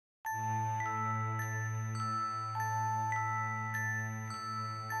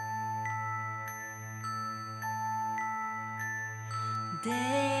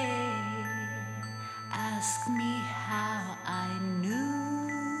They ask me how I knew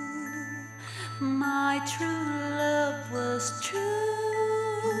my true love was true.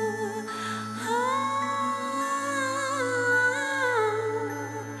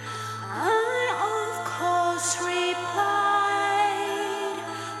 I of course replied,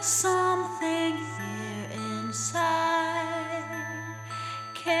 something here inside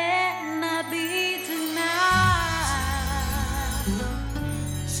cannot be denied.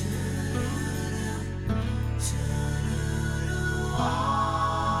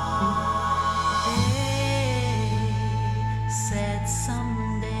 Said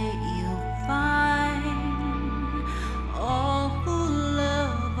someday you'll find all who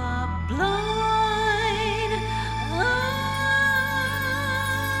love are blind.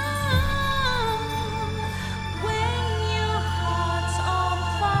 When your heart's on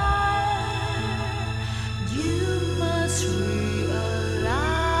fire, you must realize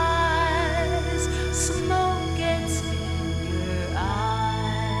smoke gets in your eyes.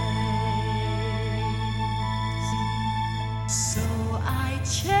 So I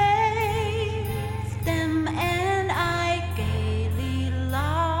chased them and I gaily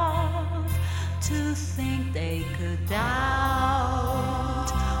laughed to think they could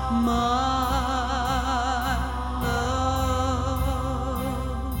doubt my love.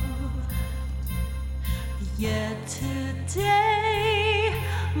 Yet today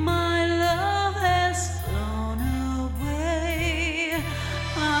my love has flown away.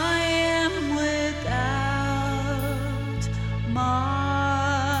 I am without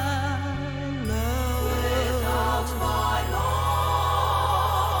my love. Without my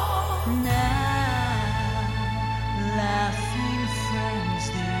love. Now, laughing friends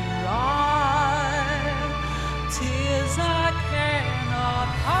there are tears I cannot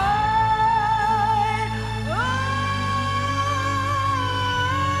hide. Oh,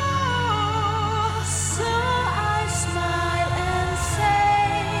 so I smile and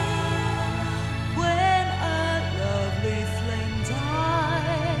say, when a lovely flame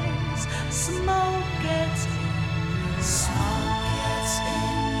dies, smoke gets in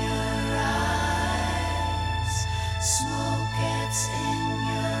your eyes.